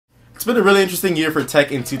It's been a really interesting year for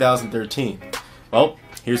tech in 2013. Well,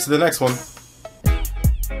 here's to the next one.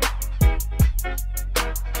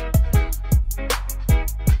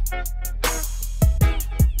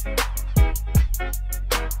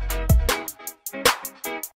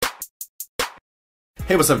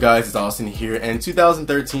 Hey, what's up guys, it's Austin here, and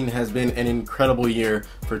 2013 has been an incredible year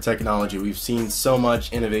for technology. We've seen so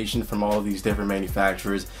much innovation from all of these different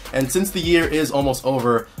manufacturers, and since the year is almost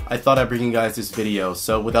over, I thought I'd bring you guys this video.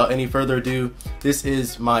 So without any further ado, this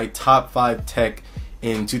is my top 5 tech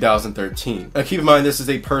in 2013. Now keep in mind this is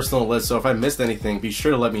a personal list, so if I missed anything, be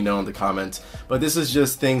sure to let me know in the comments. But this is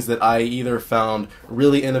just things that I either found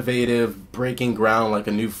really innovative, breaking ground like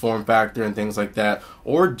a new form factor and things like that,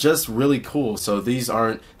 or just really cool. So these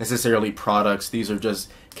aren't necessarily products, these are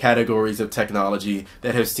just categories of technology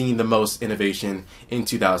that have seen the most innovation in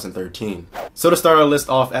 2013. So to start our list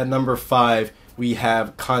off at number 5, we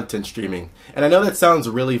have content streaming. And I know that sounds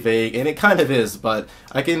really vague, and it kind of is, but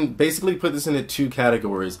I can basically put this into 2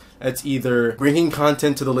 categories. That's either bringing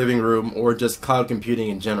content to the living room or just cloud computing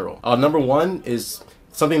in general. Number 1 is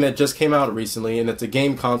something that just came out recently, and it's a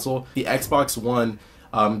game console. The Xbox One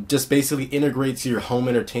just basically integrates your home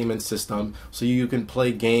entertainment system so you can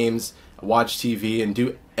play games, watch TV, and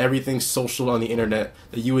do everything social on the internet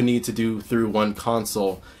that you would need to do through one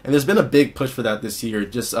console. And there's been a big push for that this year,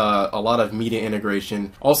 just a lot of media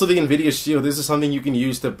integration. Also the NVIDIA Shield, this is something you can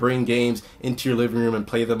use to bring games into your living room and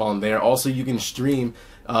play them on there. Also you can stream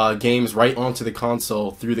games right onto the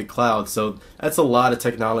console through the cloud, so that's a lot of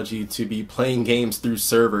technology to be playing games through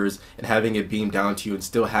servers and having it beam down to you and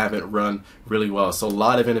still have it run really well. So a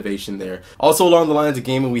lot of innovation there. Also along the lines of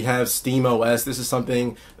gaming, we have Steam OS. This is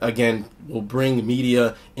something, again, will bring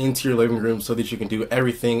media into your living room so that you can do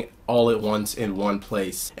everything all at once in one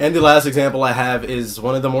place. And the last example I have is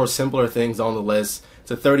one of the more simpler things on the list.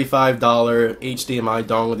 It's a $35 HDMI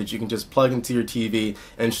dongle that you can just plug into your TV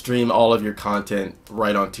and stream all of your content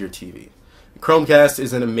right onto your TV. The Chromecast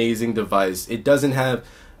is an amazing device. It doesn't have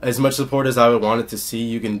as much support as I would want it to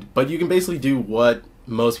see, but you can basically do what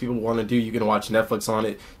most people want to do. You can watch Netflix on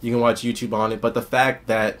it, you can watch YouTube on it, but the fact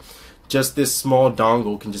that just this small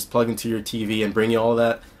dongle can just plug into your TV and bring you all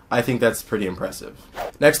that, I think that's pretty impressive.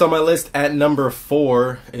 Next on my list at number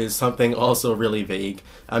 4 is something also really vague.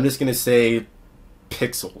 I'm just going to say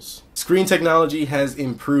pixels. Screen technology has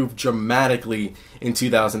improved dramatically in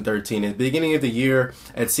 2013. At the beginning of the year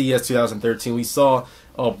at CES 2013, we saw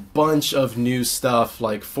a bunch of new stuff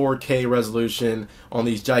like 4K resolution on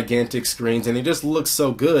these gigantic screens, and they just looked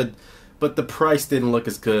so good, but the price didn't look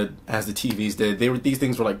as good as the TVs did. These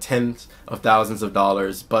things were like tens of thousands of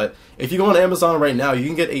dollars. But if you go on Amazon right now, you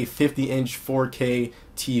can get a 50-inch 4K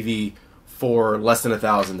TV for less than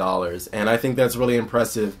 $1,000, and I think that's really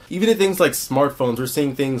impressive. Even in things like smartphones, we're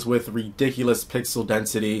seeing things with ridiculous pixel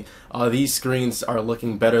density. These screens are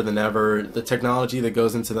looking better than ever. The technology that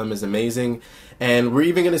goes into them is amazing, and we're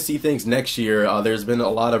even going to see things next year. There's been a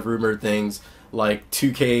lot of rumored things like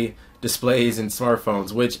 2K displays in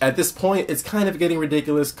smartphones, which at this point it's kind of getting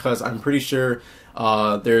ridiculous because I'm pretty sure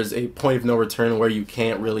there's a point of no return where you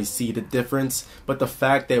can't really see the difference. But the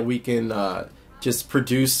fact that we can just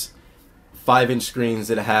produce 5-inch screens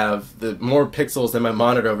that have the more pixels than my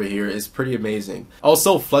monitor over here is pretty amazing.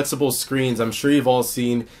 Also flexible screens. I'm sure you've all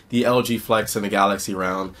seen the LG Flex and the Galaxy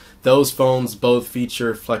Round. Those phones both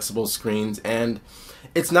feature flexible screens, and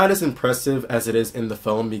it's not as impressive as it is in the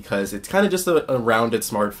phone because it's kind of just a rounded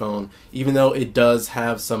smartphone, even though it does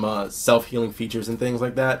have some self-healing features and things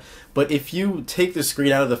like that. But if you take the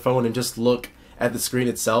screen out of the phone and just look at the screen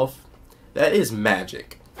itself, that is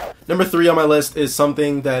magic. Number 3 on my list is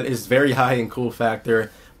something that is very high in cool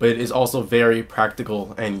factor, but it is also very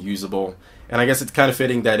practical and usable. And I guess it's kind of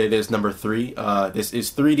fitting that it is number 3. This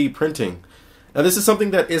is 3D printing. Now this is something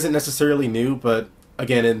that isn't necessarily new, but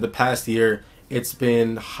again, in the past year, it's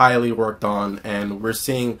been highly worked on, and we're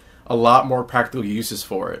seeing a lot more practical uses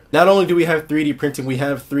for it. Not only do we have 3D printing, we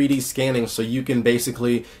have 3D scanning, so you can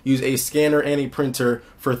basically use a scanner and a printer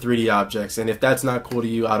for 3D objects, and if that's not cool to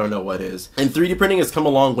you, I don't know what is. And 3D printing has come a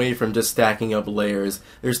long way from just stacking up layers.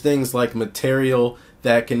 There's things like material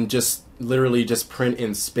that can just literally just print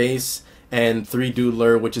in space, and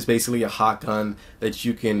 3Doodler, which is basically a hot gun that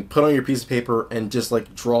you can put on your piece of paper and just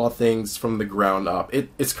like draw things from the ground up.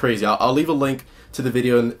 It's crazy. I'll leave a link to the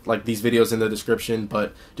video, like these videos, in the description,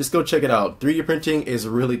 but just go check it out. 3D printing is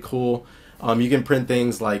really cool. You can print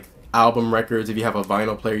things like album records. If you have a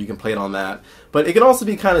vinyl player, you can play it on that. But it can also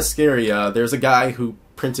be kind of scary. There's a guy who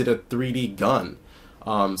printed a 3D gun.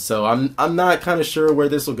 So I'm not kind of sure where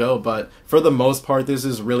this will go, but for the most part, this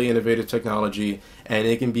is really innovative technology, and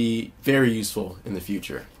it can be very useful in the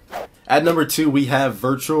future. At number 2, we have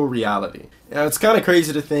virtual reality. Now, it's kind of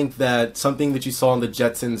crazy to think that something that you saw in the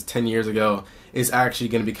Jetsons 10 years ago is actually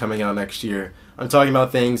going to be coming out next year. I'm talking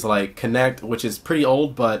about things like Kinect, which is pretty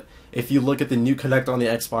old, but if you look at the new Kinect on the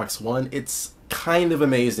Xbox One, it's kind of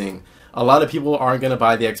amazing. A lot of people aren't going to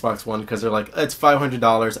buy the Xbox One because they're like, it's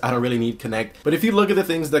 $500, I don't really need Kinect. But if you look at the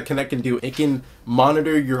things that Kinect can do, it can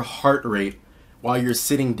monitor your heart rate while you're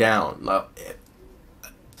sitting down.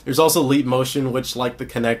 There's also Leap Motion, which, like the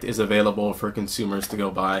Kinect, is available for consumers to go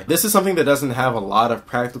buy. This is something that doesn't have a lot of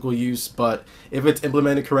practical use, but if it's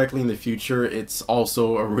implemented correctly in the future, it's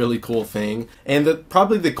also a really cool thing. And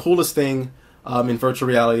probably the coolest thing in virtual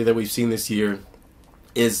reality that we've seen this year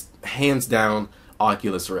is, hands down,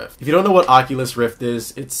 Oculus Rift. If you don't know what Oculus Rift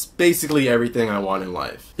is, it's basically everything I want in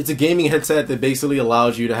life. It's a gaming headset that basically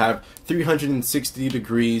allows you to have 360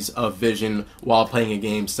 degrees of vision while playing a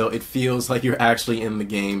game, so it feels like you're actually in the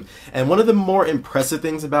game. And one of the more impressive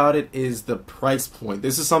things about it is the price point.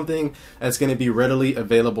 This is something that's going to be readily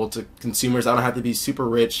available to consumers. I don't have to be super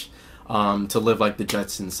rich to live like the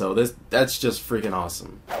Jetsons, so that's just freaking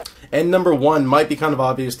awesome. And number 1 might be kind of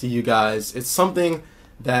obvious to you guys. It's something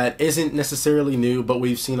that isn't necessarily new, but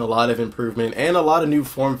we've seen a lot of improvement and a lot of new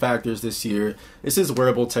form factors this year. This is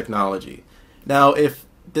wearable technology. Now, if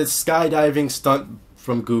the skydiving stunt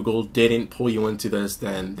from Google didn't pull you into this,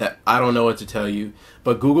 then I don't know what to tell you.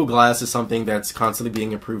 But Google Glass is something that's constantly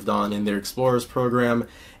being improved on in their Explorers program,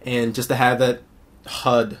 and just to have that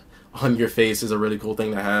HUD on your face is a really cool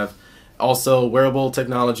thing to have. Also, wearable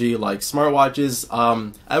technology like smartwatches.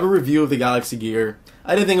 I have a review of the Galaxy Gear.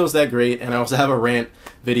 I didn't think it was that great, and I also have a rant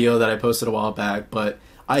video that I posted a while back, but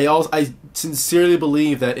I sincerely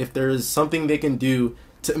believe that if there is something they can do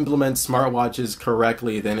to implement smartwatches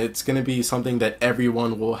correctly, then it's going to be something that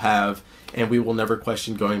everyone will have, and we will never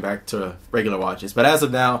question going back to regular watches. But as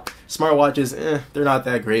of now, smartwatches, they're not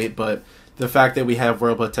that great, but the fact that we have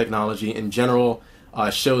wearable technology in general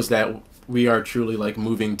shows that we are truly like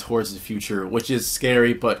moving towards the future, which is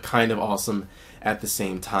scary but kind of awesome at the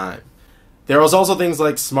same time. There was also things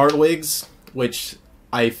like smart wigs, which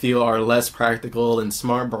I feel are less practical than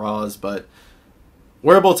smart bras, but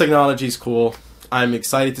wearable technology is cool. I'm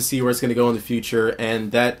excited to see where it's going to go in the future,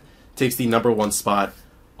 and that takes the number 1 spot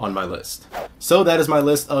on my list. So that is my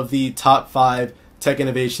list of the top 5 tech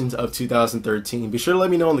innovations of 2013. Be sure to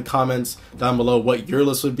let me know in the comments down below what your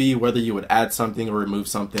list would be, whether you would add something or remove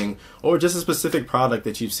something, or just a specific product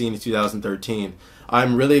that you've seen in 2013.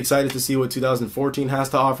 I'm really excited to see what 2014 has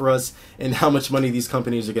to offer us and how much money these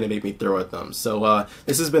companies are going to make me throw at them. So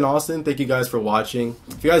this has been Austin. Thank you guys for watching.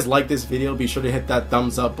 If you guys like this video, be sure to hit that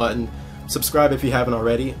thumbs up button. Subscribe if you haven't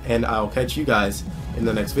already, and I'll catch you guys in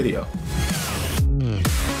the next video.